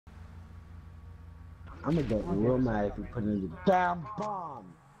I'm gonna get real mad if you put in the damn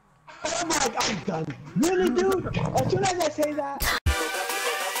bomb. Oh my god, I'm done. Really, dude? As soon as I say that.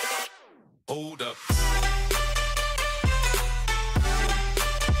 Hold up.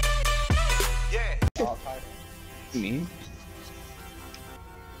 Me?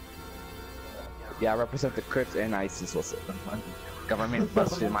 Yeah, I represent the Crips and ISIS. What's up? Government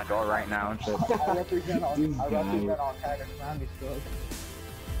busted my door right now and shit. I represent all Al-Qaeda Islamic stuff.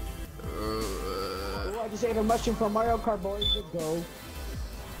 I just ate a mushroom from Mario Kart, boys. Let's go.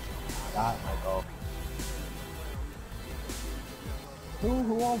 God, my God.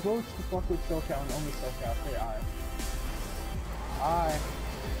 Who all votes to fuck with SoCal and only SoCal? Say aye. Aye.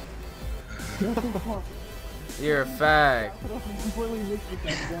 You're a fag. Completely mixed with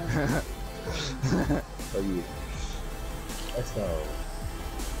that gun. Oh, yeah. Let's go.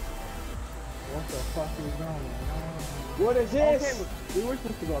 What the fuck is going on? What is this? Okay, we were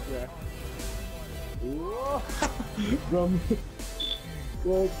supposed to go up there. Whoa.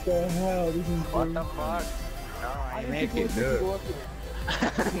 What the hell? This is What the fuck? No, I ain't make it, dude.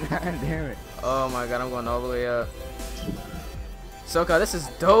 God damn it. Oh my god, I'm going all the way up. SoCal, this is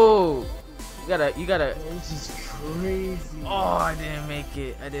dope. You gotta. This is crazy. Oh, I didn't make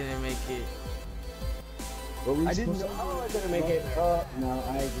it. I didn't make it. I didn't know. Oh, I didn't make it. No,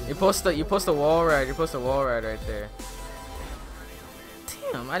 I didn't. You post a wall ride. You post a wall ride right there.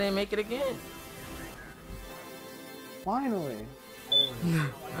 Damn, I didn't make it again. Finally. I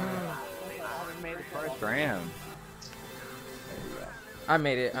made the first round. I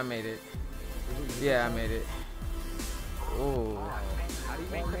made it. I made it. Yeah, I made it. Ooh. How do you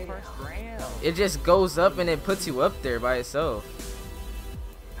make the first round? It just goes up and it puts you up there by itself.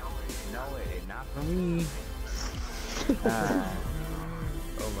 No, it not for me.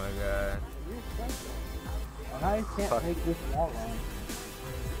 Oh my god. I can't make this wall run.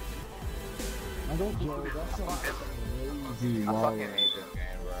 I don't know. That's so Crazy. I fucking hate this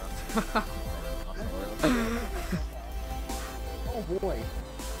game, bro. Oh boy.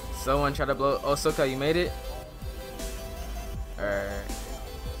 Someone try to blow. Oh, SoCal, you made it? Alright.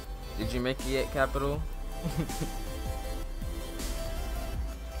 Did you make it yet, Capital? I'm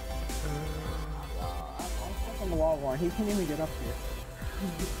stuck on the wall run. He can't even get up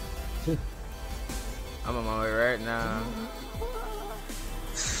here. I'm on my way right now.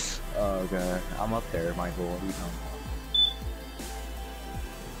 Oh god, I'm up there, Michael. What are you talking about?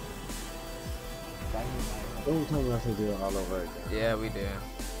 Don't tell me I have to do it all over again. Yeah, we do.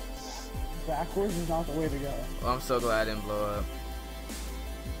 Backwards is not the way to go. Well, I'm so glad I didn't blow up.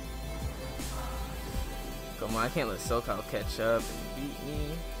 Come on, I can't let SoCal catch up and beat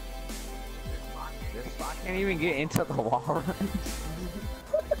me. I can't even get into the wall run.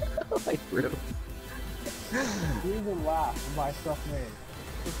 Like, really? You even laugh by stuff made.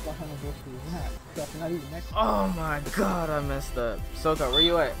 Just behind the bushes. Stuff not even next to Oh my god, I messed up. SoCal, where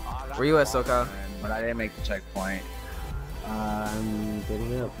you at? Where you at, SoCal? But I didn't make the checkpoint. I'm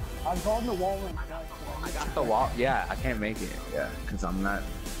getting up. I've gone the wall run twice. I got the wall. Yeah, I can't make it. Yeah, because I'm not.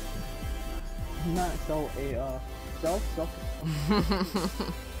 I'm not so self.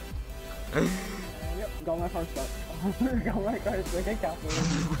 Yep, got my car stuck. Got my car stuck. I can't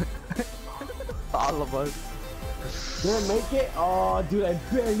believe it. All of us. Did I make it? Oh, dude, I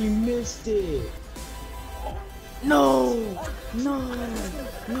barely missed it. No! No!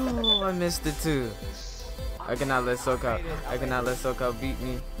 No! I missed it too. I cannot let SoCal beat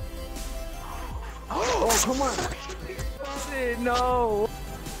me. Oh, come on. No.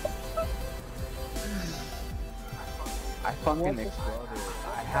 I fucking exploded.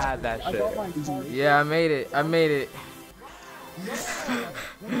 I had that I shit. got my car. Yeah, I made it. I made it.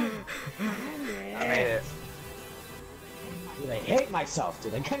 I made it. Dude, I hate myself,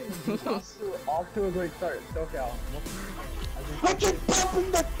 dude. I can't even do this. Off to a great start. SoCal. I keep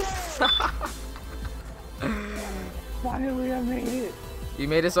bumping the thing. Finally, I made it. You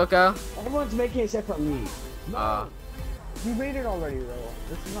made it, SoCal? Everyone's making it except for me. You made it already, though.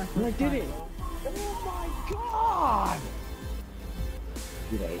 This is my first No, I time. didn't. Oh my god.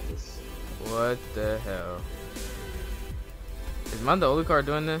 Dude, I hate this. What the hell? Is mine the only car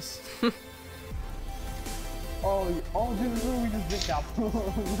doing this? Oh, dude, we just did that.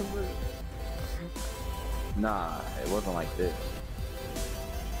 Remember? Nah, it wasn't like this.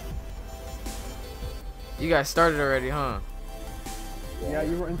 You guys started already, huh? Yeah,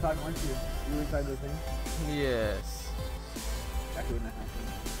 you were inside, weren't you? You were inside the thing? Yes. That couldn't have happened.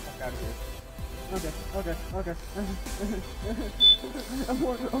 Fuck out of here. Okay. I'm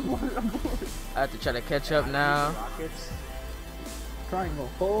bored. I have to try to catch up now. Rockets. Triangle.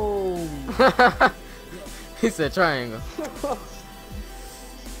 Oh. He said triangle.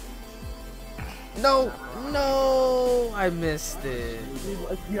 No, no, I missed it.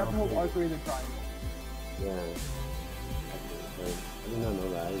 You have to hold R3 and then triangle. Yeah. I did not know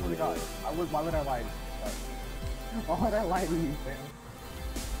that. I Oh didn't my know god, that. why would I lie to you? Why would I lie to you, fam?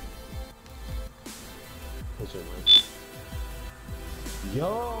 What's your mic?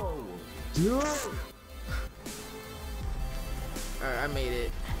 Yo! Dude! Alright, I made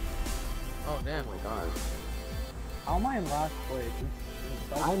it. Oh damn. Oh my god. How am I in last place?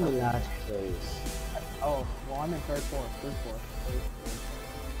 I'm in last place. Oh, well I'm in third floor.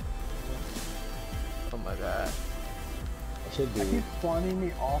 Oh my god. I should I be. keep spawning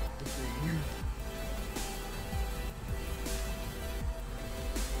me off the thing.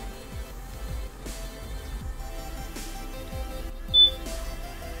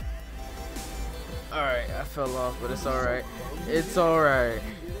 Alright, I fell off, but it's alright. It's alright.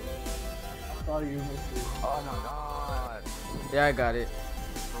 Sorry you missed it. Oh my god. Yeah, I got it.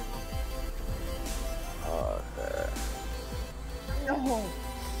 Oh, No!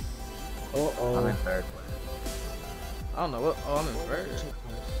 I'm in third. I don't know what. Oh, I'm in first.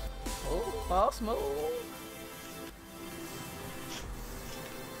 Oh, false move.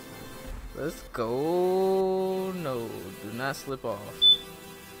 Let's go. No, do not slip off.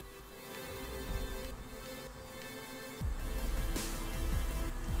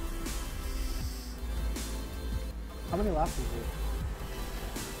 How many laps is it?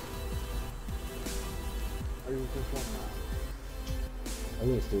 Or you just one lap? I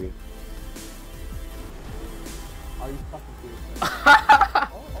think it's 3. Are you fucking serious?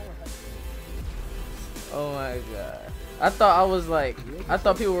 Oh my god. I thought I was like, I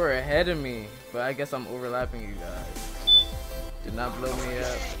thought people were ahead of me, but I guess I'm overlapping you guys. Do not blow me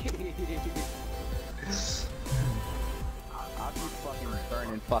up. I'll be fucking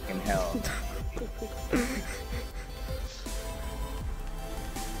burning fucking hell.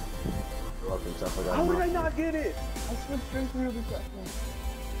 Welcome, stuff like How did that. I not get it? I switched straight through the second.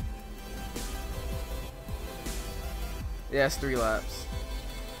 Yeah, it's 3 laps.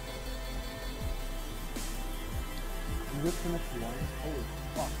 You just finished one? Holy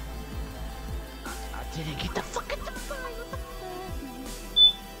fuck. I didn't get the fucking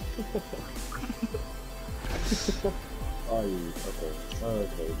Oh, you. Okay.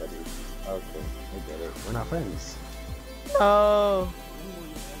 Okay, buddy. Okay, I get it. We're not friends. No.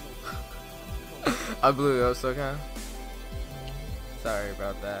 I blew it up so kind. Sorry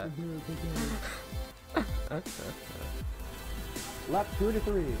about that. Lap 2 to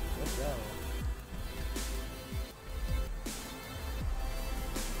 3. Let's go.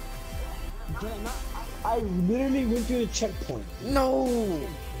 I literally went through the checkpoint. No. Oh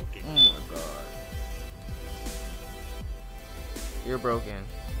my god. You're broken.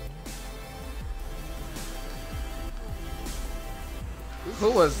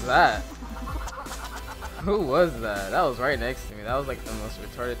 Who was that? Who was that? That was right next to me. That was like the most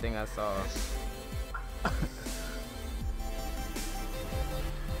retarded thing I saw.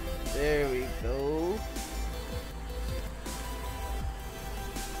 There we go.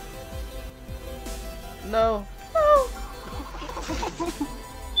 No. No.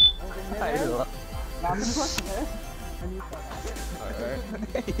 I love. Not the question, man. And you thought Alright.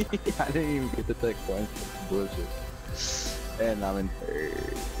 I didn't even get the tech point. Bullshit. And I'm in third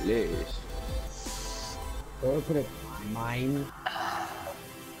place. Whoever put it mine,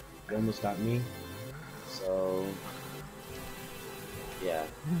 they almost got me. So, yeah.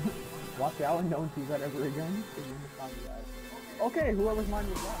 watch out and don't do that ever again. 'Cause you just found that. Okay, whoever's mine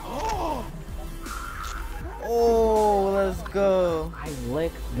was that. Oh, let's go. I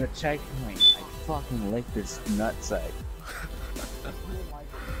licked the checkpoint. I fucking licked this nutsack.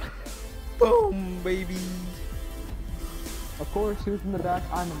 Boom, baby. Of course, who's in the back?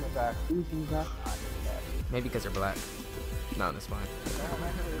 I'm in the back. Who's in the back? I'm in the back. Maybe because you're black. No, that's fine.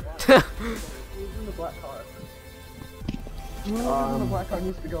 Who's in the black car? Whoever's in the black car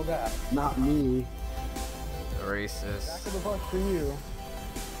needs to go back. Not me. Back Racist. of the bus for you.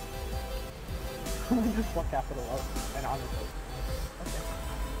 Just fuck capital up and honestly.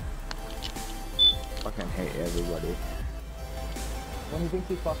 Fucking hate everybody. When he thinks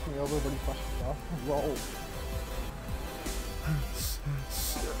he fucked me over, but he fucked himself. Roll.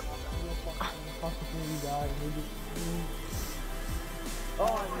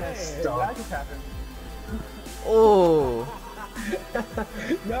 Oh, I messed hey, up. that just happened. Oh,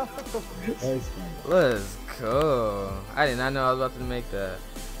 No. That's fine. let's go. I did not know I was about to make that.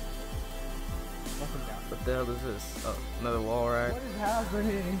 Nothing down. What the hell is this? Oh, another wall ride. What is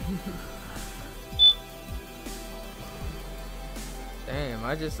happening? Damn,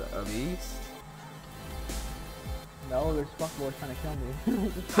 I just a beast. No, there's fuckboy trying to kill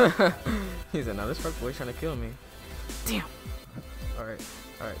me. He's another fuckboy trying to kill me. Damn. Alright,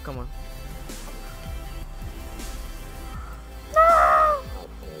 come on. No!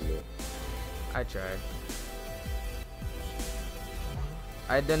 I tried.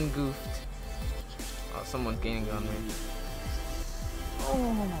 I done goofed. Oh, someone's gaining on me. Oh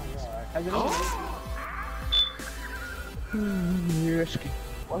my god. Has it You're risky.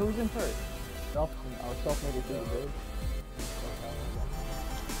 Well, who's in first? Self-made it too, dude.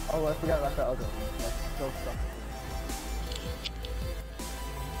 Oh, I forgot about that other one. That's so stuff.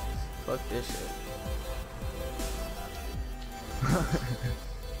 Fuck this shit.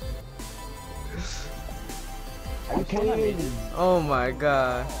 Okay. Oh my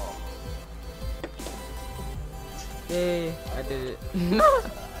god. Yay, I did it.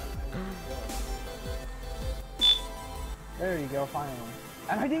 There you go, finally.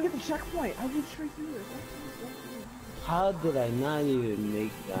 And I didn't get the checkpoint. I went straight through it. How did I not even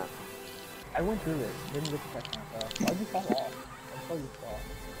make that? I went through it. Didn't get the checkpoint. I just fell off. I saw you fall.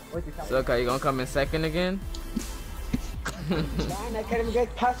 Where's your So, okay, you gonna come in second again? Man, I can't even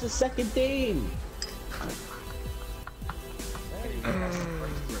get past the second thing.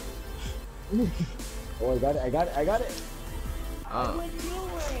 Oh, I got it.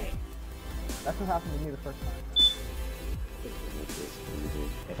 That's what happened to me the first time.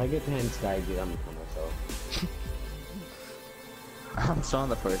 If I get behind Sky, dude, I'm gonna kill myself. I'm still on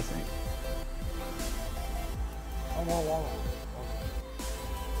the first thing. Oh, wall.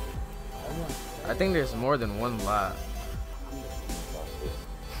 I think there's more than one lap.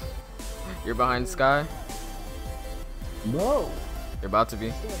 You're behind Sky? No. You're about to be?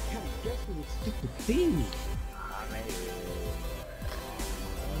 I can't get to this stupid thing.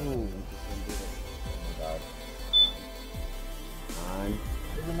 Oh.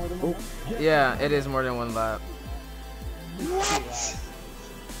 Is it more than one? Yeah, it is more than one lap. What?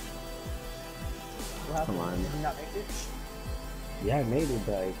 What happened? Come on. Did you not make it? Yeah, I made it,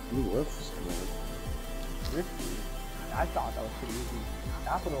 but I flew worthless. Risky. I thought that was pretty easy.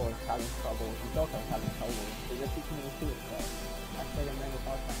 Capital is having trouble. Usoka is having trouble. They're just teaching me to do it, so I stayed in there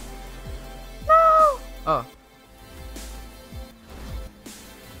without time. No! Oh.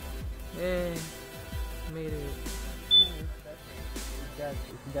 Yay. Made it.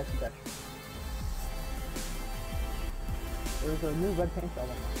 That's There's a new red paint job on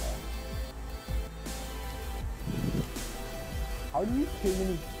my car. How do you kill me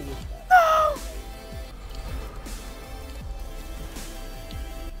to this guy? No!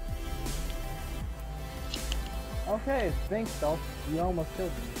 Okay, thanks, Stealth. You almost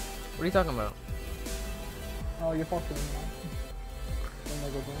killed me. What are you talking about? Oh, you're fucking me.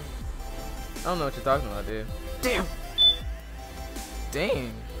 I don't know what you're talking about, dude. Damn!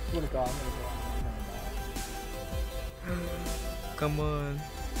 Dang! I'm gonna go. Come on.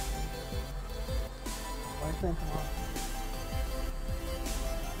 Why are you saying come on?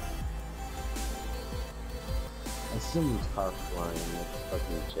 I someone's car flying. That's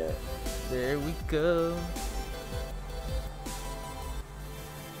fucking jet. There we go.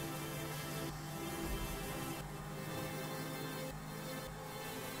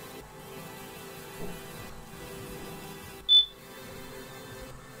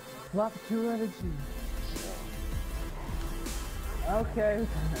 Lots of pure energy. Okay.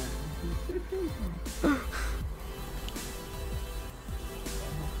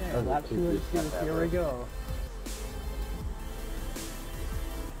 Okay, lap 2 of 2, here we go.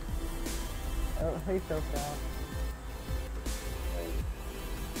 Oh, hey, Sophia.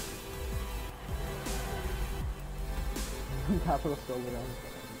 Capital still down.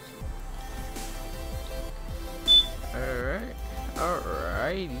 Alright.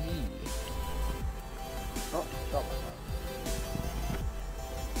 Alrighty. Oh, stop.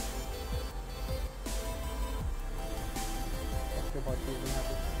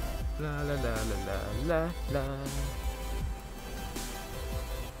 La la la la la la la.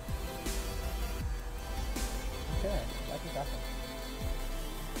 Okay, that's what's happening.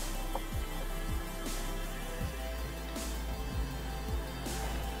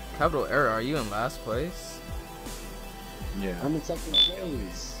 Capital error, are you in last place? Yeah. I'm in second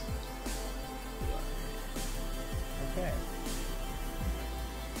place. Okay.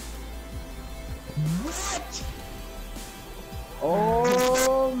 What?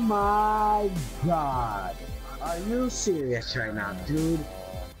 Oh my god. Are you serious right now, dude?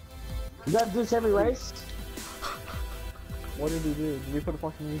 You gotta do this every race? What did he do? Did he put a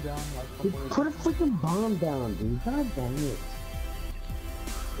fucking knee down? Like, Dude, put a freaking bomb down, dude. God dang it.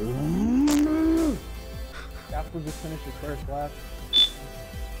 After just finished his first lap,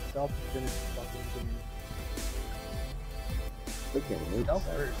 Stealth finished his fucking game. Look at me.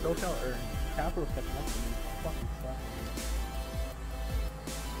 SoCal earned. Capital catching up to me. Fucking suck.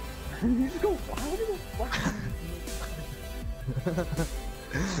 You just go, how did it fuck?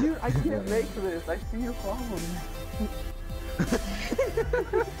 Dude, I can't make this. I see your problem.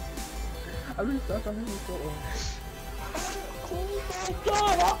 I've been stuck on this so long. Oh my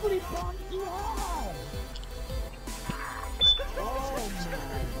god, how many bombs do you have? Oh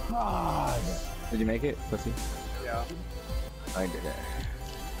my god. Did you make it, pussy? Yeah. I did it.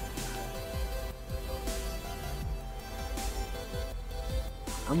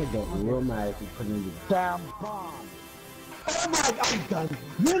 I'm gonna get real mad if you put in the damn bomb. Oh my god, I'm done.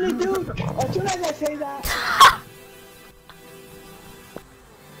 Really, dude? As soon as I say that.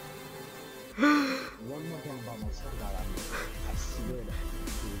 One more thing about my son, I swear to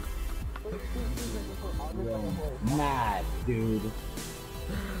you. You're mad, dude.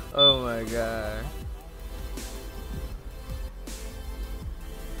 Oh my god.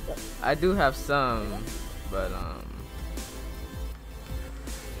 I do have some, but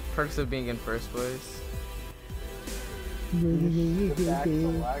perks of being in first place. Sit back,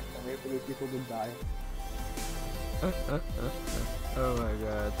 relax, and wait for the people to die. Oh my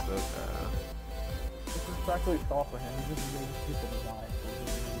god, so bad. This is practically stall for him. He's just making people to die.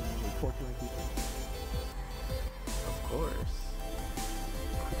 He's torturing people. Of course.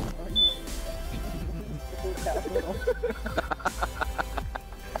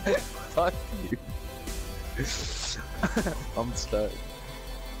 Fuck you. I'm stuck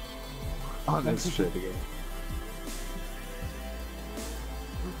on this shit again.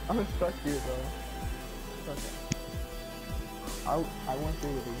 I'm stuck here though. Okay. I went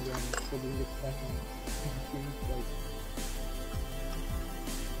through with it again, so we get second.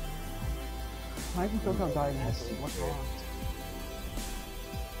 Like, I can still come die next week. What's wrong?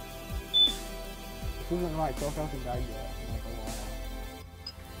 This isn't right. SoCal can die yet. I'm like, oh, wow.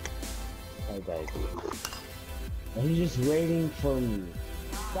 I died. I'm just waiting for me.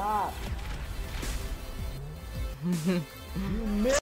 Stop. You